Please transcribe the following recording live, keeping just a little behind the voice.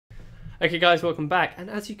Okay guys, welcome back,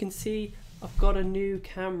 and as you can see I've got a new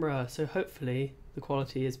camera, so hopefully the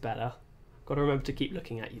quality is better. Got to remember to keep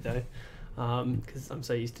looking at you though, because I'm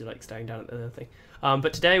so used to like staring down at the other thing.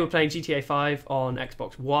 But today we're playing GTA 5 on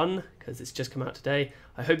Xbox One because it's just come out today.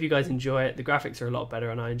 I hope you guys enjoy it. The graphics are a lot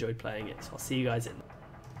better and I enjoyed playing it, so I'll see you guys in.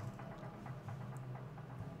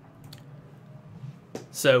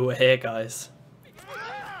 So we're here guys.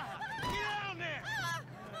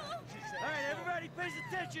 Pays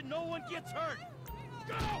attention, no one gets hurt.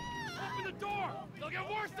 Go! Open the door! They'll get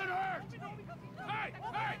worse than hurt! Hey!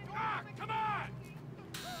 Hey! Ah! Come on!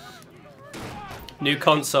 New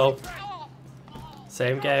console.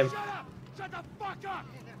 Same game. Shut up! Shut the fuck up!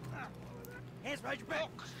 Hands behind your back. Oh,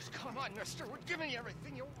 come on, mister. We're giving you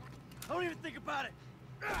everything you want. Don't even think about it.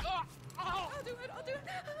 I'll do it.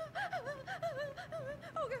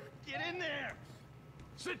 Oh, God. Get in there.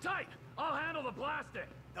 Sit tight. I'll handle the blasting.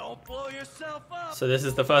 Don't blow yourself up. So this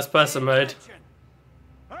is the first person mode.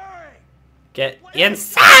 Hurry! Get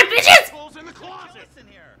inside, bitches! Holes in the closet. In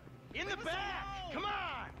here. In the back. Come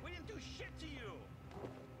on. We didn't do shit to you.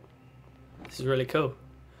 This is really cool.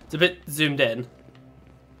 It's a bit zoomed in.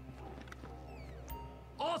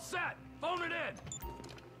 All set. Phone it in.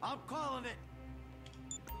 I'm calling it.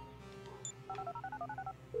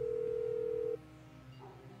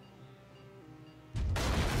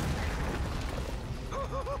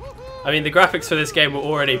 I mean, the graphics for this game were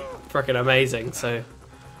already freaking amazing, so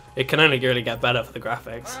it can only really get better for the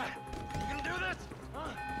graphics. All right. You gonna do this?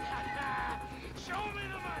 Show me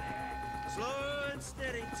the money. Slow and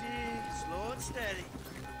steady, T. Slow and steady.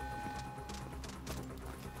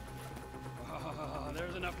 Oh,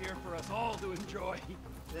 there's enough here for us all to enjoy.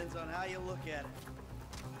 Depends on how you look at it.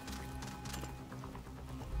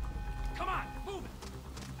 Come on, move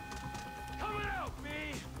it. Coming out,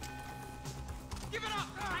 me. Give it up!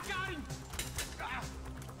 I got him!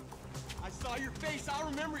 I saw your face. I'll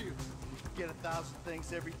remember you. Get 1,000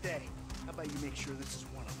 things every day. How about you make sure this is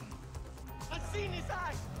one of them? I've seen his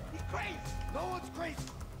eyes. He's crazy. No one's crazy.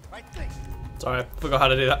 Right thing. Sorry, I forgot how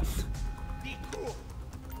to do that. Be cool.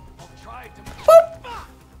 I'll try to.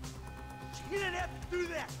 You didn't have to do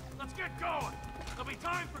that. Let's get going. There'll be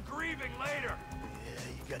time for grieving later. Yeah,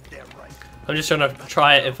 you got that right. I'm just trying to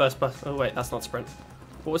try it in first person. Oh wait, that's not sprint.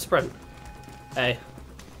 What was sprint? A.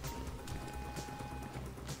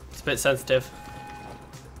 It's a bit sensitive.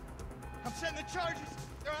 I'm setting the charges.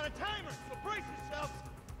 They're on a timer, so brace yourselves.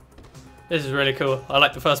 This is really cool. I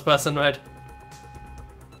like the first person mode.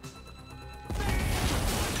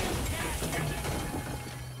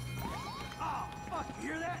 Oh, fuck, you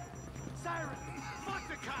hear that? Siren. Fuck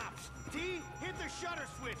the cops. T, hit the shutter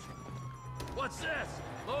switch. What's this?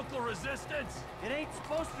 Local resistance? It ain't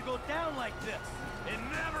supposed to go down like this. It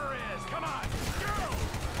never is. Come on, go!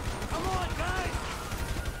 Come on, guys!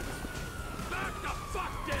 Back the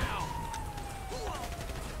fuck down!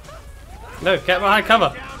 No, get behind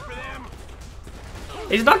cover. Down for them.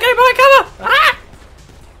 He's not getting behind cover! Ah!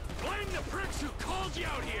 Blame the pricks who called you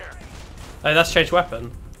out here. Oh, that's changed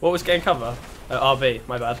weapon. What was getting cover? Oh, RB,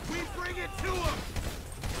 my bad. We bring it to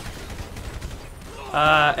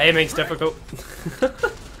them. Aiming's difficult.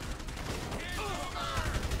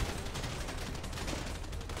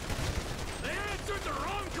 They answered the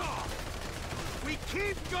wrong call. We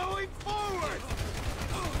keep going forward.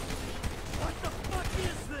 What the fuck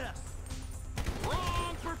is this?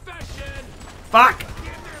 Wrong profession. Fuck! Get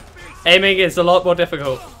their face. Aiming is a lot more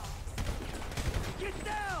difficult. Get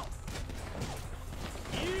down.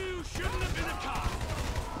 You shouldn't have been a cop.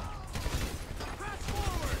 Press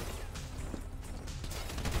forward.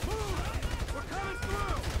 Move. We're coming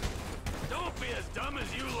through. Don't be as dumb as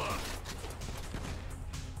you look.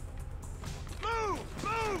 Move!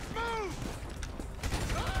 Move! Move!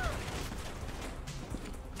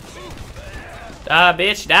 Ah,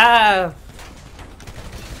 bitch, die!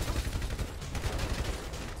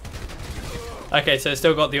 Okay, so it's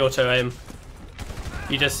still got the auto aim.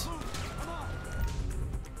 You just...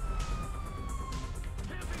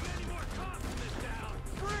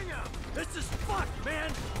 This is fucked,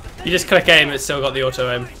 man. You just click aim, it's still got the auto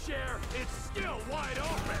aim. It's still wide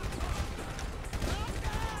open.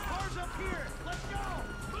 Cars up here. Let's go.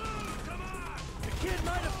 Move, come on. The kid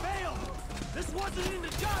might have failed. This wasn't in the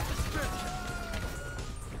job description.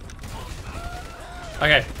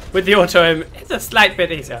 Okay, with the auto aim, it's a slight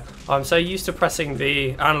bit easier. I'm so used to pressing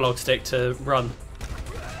the analog stick to run,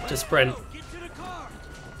 to sprint. Get to the car.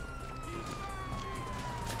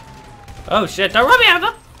 Oh shit, don't run me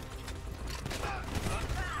over!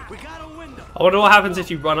 We got a window. I wonder what happens if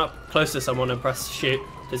you run up close to someone and press shoot.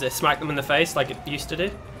 Does it smack them in the face like it used to do?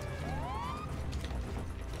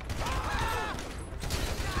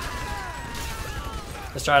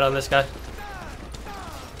 Let's try it on this guy.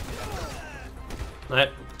 No.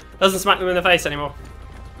 Doesn't smack them in the face anymore.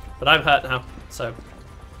 But I'm hurt now, so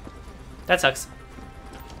that sucks.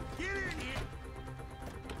 Get in here.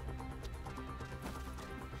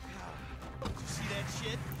 See that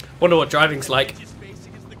shit? Wonder what driving's like. Just face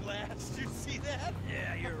against the glass. You see that?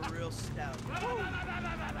 Yeah, you're a real stout.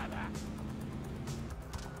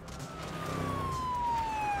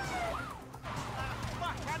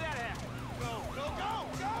 Fuck, how'd that happen? Go, go, go,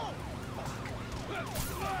 go!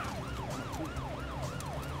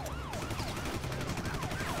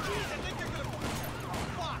 Jeez, I think they're gonna...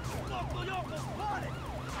 Fuck! Loco Yoco spotted!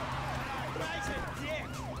 Guy's a dick!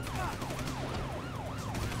 Fuck!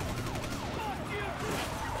 Fuck you!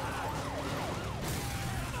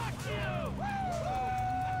 Fuck you!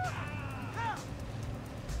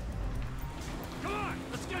 Come on,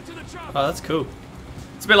 let's get to the chopper. Oh, that's cool.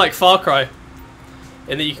 It's a bit like Far Cry,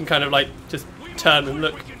 in that you can kind of like just turn and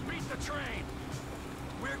look. We can beat the train.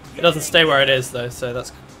 It doesn't stay where it is though, so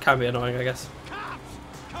that's can be annoying, I guess. Cops!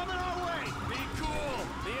 Coming our way! Be cool.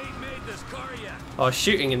 They ain't made this car yet. Oh,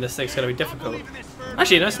 shooting in this thing's gonna be Don't difficult. believe in this bird.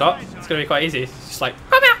 Actually, no, it's not. It's gonna be quite easy. It's just like,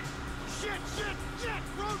 come here. Shit, shit, shit!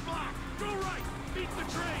 Roadblock! Go right. Beat the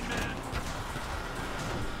train, man.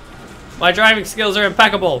 My driving skills are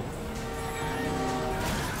impeccable.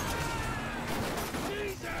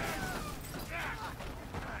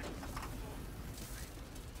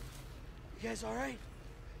 You guys alright?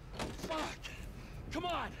 Fuck. Come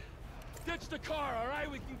on. Ditch the car, all right?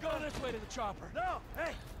 We can go this way to the chopper. No!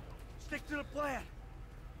 Hey! Stick to the plan!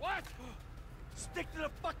 What? Stick to the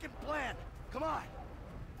fucking plan! Come on!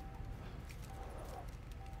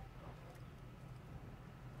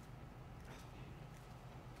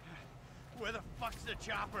 Where the fuck's the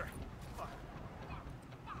chopper?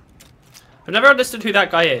 I've never understood who that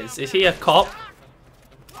guy is. Is he a cop?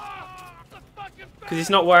 Because he's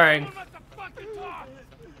not wearing.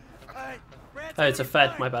 Oh, it's a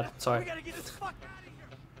Fed. My bad. Sorry. We gotta get this fuck out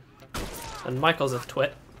of here! And Michael's a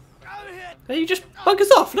twit. Out of here! Hey, you just buggers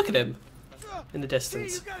off. Look at him in the You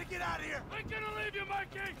distance. gotta get out of here! I'm gonna leave you,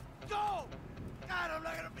 Mikey. Go! God, I'm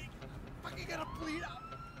not gonna be fucking gonna bleed out.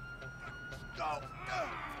 Go!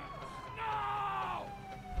 No!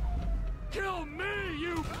 Kill me,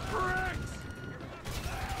 you pricks!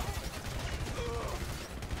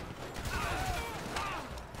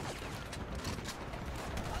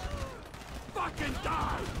 Fucking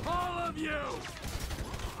die, all of you!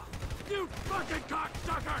 You fucking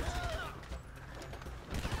cocksuckers!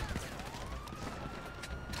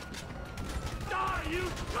 Die, you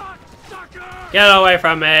cocksuckers! Get away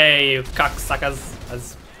from me, you cocksuckers,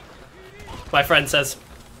 as my friend says.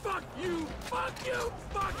 Fuck you! Fuck you!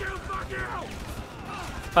 Fuck you! Fuck you!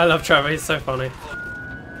 I love Trevor. He's so funny. Hey,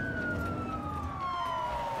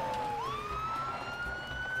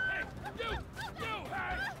 you! You!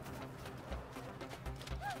 Hey!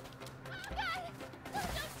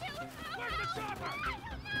 Where's the chopper?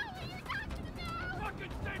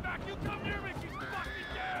 Fucking stay back! You come near me! She's fucking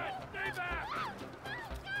dead! Stay back!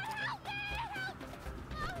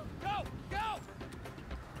 Go! Go!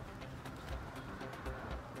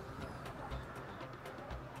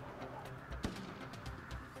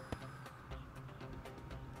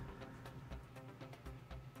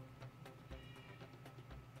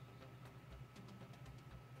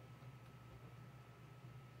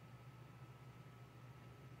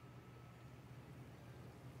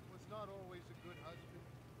 Was not always a good husband,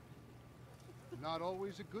 not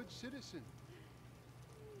always a good citizen.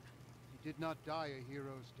 He did not die a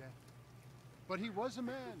hero's death, but he was a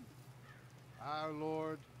man. Our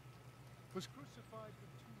Lord was crucified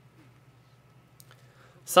with 2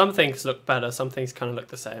 thieves, Some things look better. Some things kind of look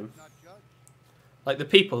the same. not judged, Like the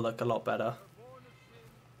people look a lot better, are born of sin,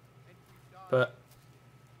 and we die. but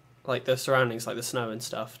like the surroundings, like the snow and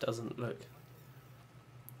stuff, doesn't look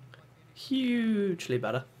hugely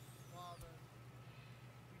better. Father,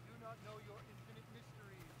 we do not know your infinite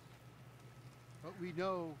mysteries, but we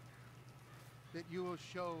know that you will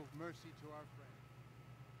show mercy to our friends.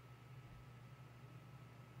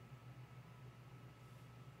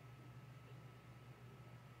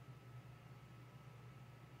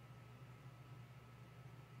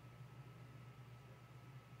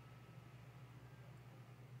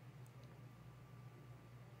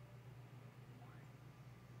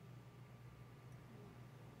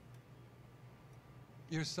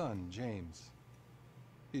 Your son, James.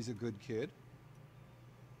 He's a good kid.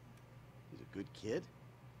 He's a good kid?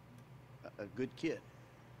 A good kid?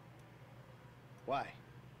 Why?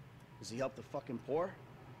 Does he help the fucking poor?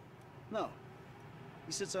 No.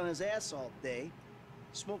 He sits on his ass all day,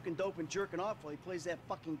 smoking dope and jerking off while he plays that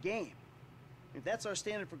fucking game. If that's our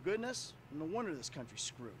standard for goodness, no wonder this country's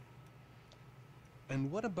screwed.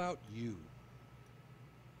 And what about you?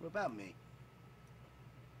 What about me?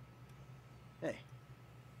 Hey.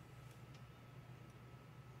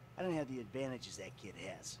 I don't have the advantages that kid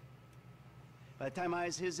has. By the time I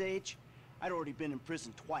was his age, I'd already been in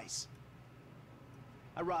prison twice.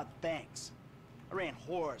 I robbed banks. I ran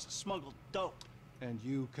whores, smuggled dope. And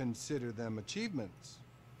you consider them achievements?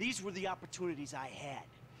 These were the opportunities I had.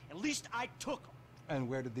 At least I took them. And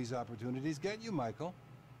where did these opportunities get you, Michael?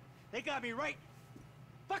 They got me right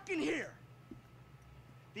fucking here.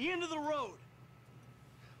 The end of the road.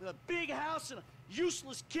 With a big house and a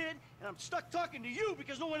useless kid, and I'm stuck talking to you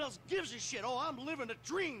because no one else gives a shit. Oh, I'm living a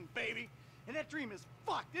dream, baby. And that dream is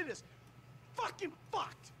fucked. It is fucking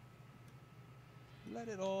fucked. Let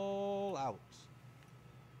it all out.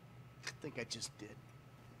 I think I just did.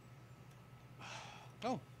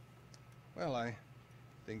 Oh. Well, I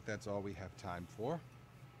think that's all we have time for.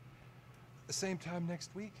 The same time next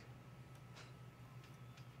week?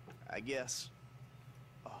 I guess.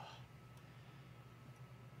 Oh.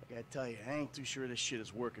 I gotta tell you, I ain't too sure this shit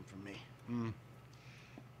is working for me.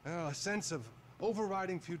 Well, a sense of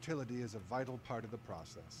overriding futility is a vital part of the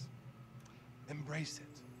process. Embrace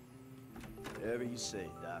it. Whatever you say,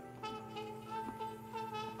 Doc.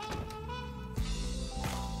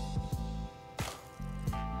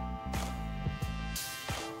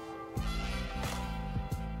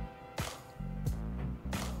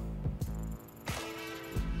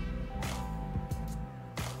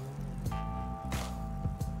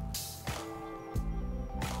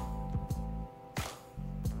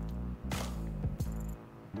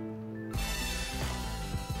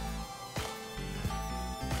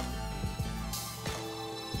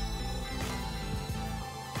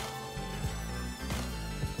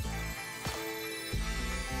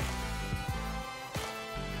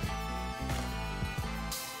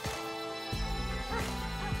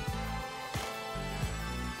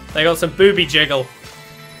 They got some booby jiggle.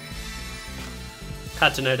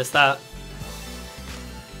 Had to notice that.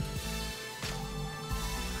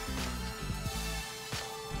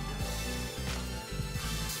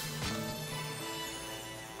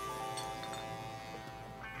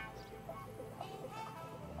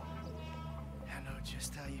 I know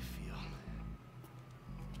just how you feel.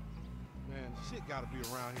 Man, shit gotta be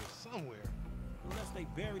around here somewhere. Unless they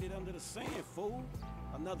buried it under the sand, fool.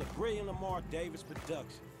 Another brilliant Lamar Davis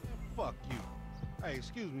production. Fuck you. Hey,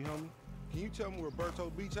 excuse me, homie. Can you tell me where Berto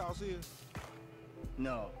Beach House is?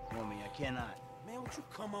 No, homie, I cannot. Man, would you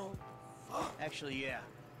come on? Actually, yeah.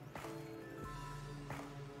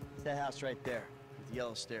 It's that house right there, with the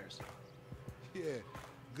yellow stairs. Yeah.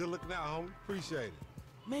 Good looking out, homie. Appreciate it.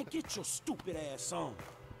 Man, get your stupid ass on.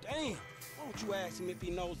 Damn. Why don't you ask him if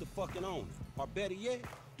he knows the fucking owner? Or better yet,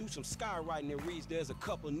 do some skywriting that reads there's a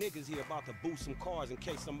couple niggas here about to boost some cars in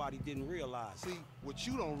case somebody didn't realize. See, what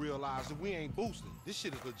you don't realize is we ain't boosting. This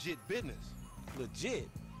shit is legit business. Legit?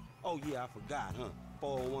 Oh yeah, I forgot, huh?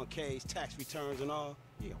 401ks, tax returns and all?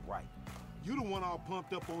 Yeah, right. You the one all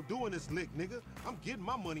pumped up on doing this lick, nigga. I'm getting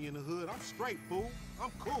my money in the hood. I'm straight, fool.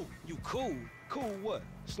 I'm cool. You cool? Cool what?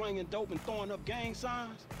 Slinging dope and throwing up gang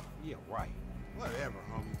signs? Yeah, right. Whatever,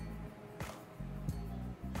 homie.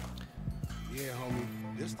 Yeah, homie.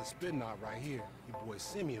 This the spin knot right here. Your boy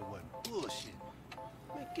Simeon wasn't bullshit.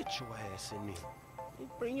 Man, get your ass in there. Hey,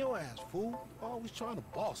 bring your ass, fool. Always trying to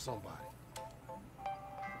boss somebody.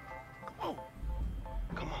 Come on.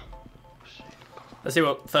 Come on. Let's see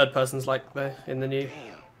what third person's like though in the new.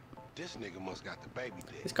 Damn. This nigga must got the baby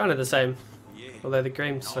dick. It's kind of the same, Yeah. although the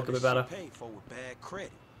games look a bit better. Paid for with bad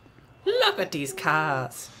credit. Look at these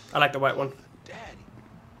cars. I like the white one. Daddy,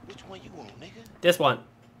 which one you want, nigga? This one.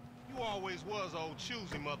 You always was old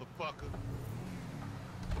choosy, motherfucker.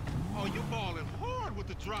 Oh, you balling hard with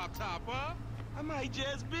the drop top, huh? I might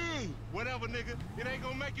just be. Whatever, nigga. It ain't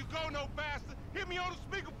gonna make you go no faster. Hit me on the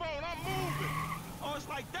speakerphone. I'm moving. Oh, it's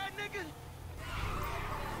like that, nigga?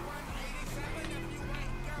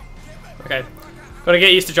 Okay. Gotta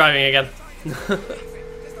get used to driving again. Right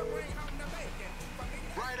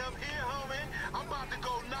up here, homie. I'm about to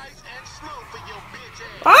go nice and slow for your bitch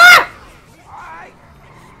ass. Ah!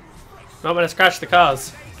 Not when I scratch the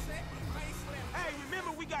cars. Hey,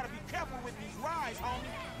 remember we gotta be careful with these rides, homie.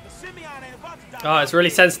 The Simeon ain't about to die. Oh, it's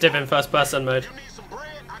really sensitive in first person mode. You need some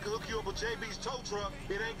bread? I can hook you up with JB's tow truck.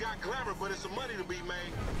 It ain't got glamour, but it's some money to be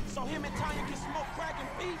made. So him and Tanya can smoke crack in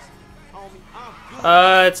peace? Homie, I'm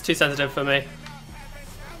good. It's too sensitive for me.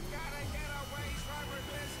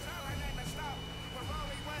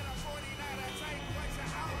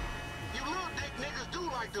 You little dick niggas do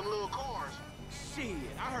like them little cars. Shit,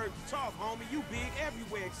 I heard you talk, homie. You big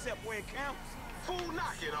everywhere except except where it counts. Fool,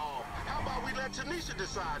 knock it off. How about we let Tanisha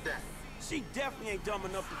decide that? She definitely ain't dumb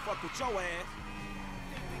enough to fuck with your ass.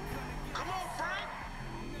 Come on, Frank.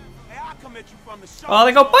 Hey, I'll come at you from the show. Oh,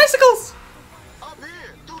 they got bicycles! Up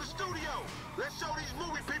here, through the studio. Let's show these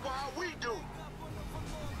movie people how we do.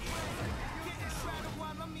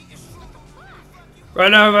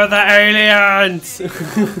 Run over the aliens! Hey,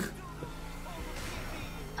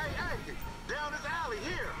 down this alley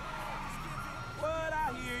here. What?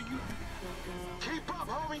 I hear you. Keep up,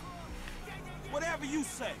 homie. Whatever you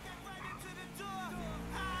say.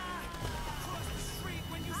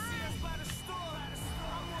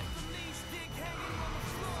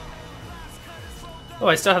 Oh,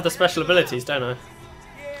 I still have the special abilities, don't I?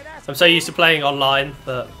 I'm so used to playing online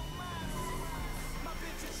that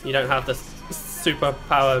you don't have the super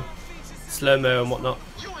power slow-mo and whatnot.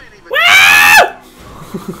 You ain't even.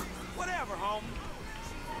 Whatever, homie.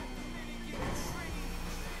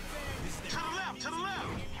 To the left, to the left.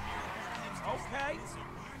 Okay.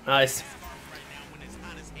 Nice.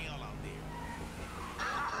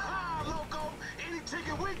 Ha, loco. Any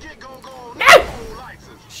ticket we get gon' go on No! full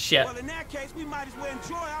license. Shit. Well, in that case, we might as well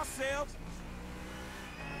enjoy ourselves.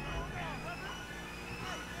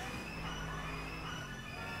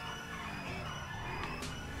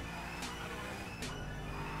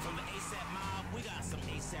 From the ASAP mob, we got some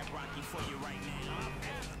ASAP Rocky for you right now.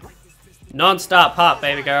 Non-stop pop,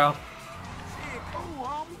 baby girl. Yeah, cool,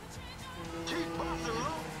 homie. Keep bustin',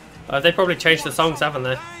 low. Oh, they probably changed the songs, haven't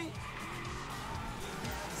they?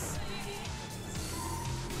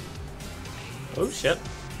 Oh shit.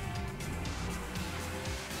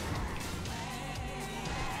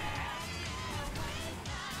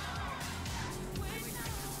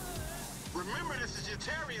 Remember, this is your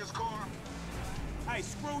Terrier's car. Hey,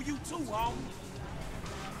 screw you too, homie.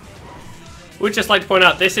 We'd just like to point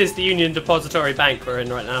out this is the Union Depository Bank we're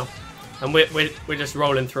in right now, and we're just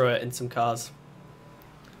rolling through it in some cars.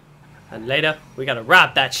 And later we gotta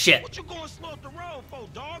rob that shit. What you going slow up the road for,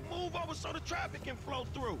 dog? Move over so the traffic can flow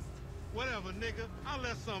through. Whatever, nigga. I'll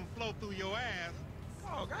let something flow through your ass.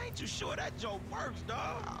 Dog, I ain't too sure that joke works,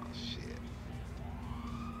 dog. Oh, shit.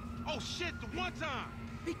 Oh, shit, the one time.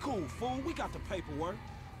 Be cool, fool. We got the paperwork.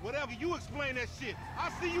 Whatever, you explain that shit.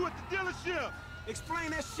 I'll see you at the dealership.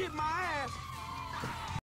 Explain that shit my ass.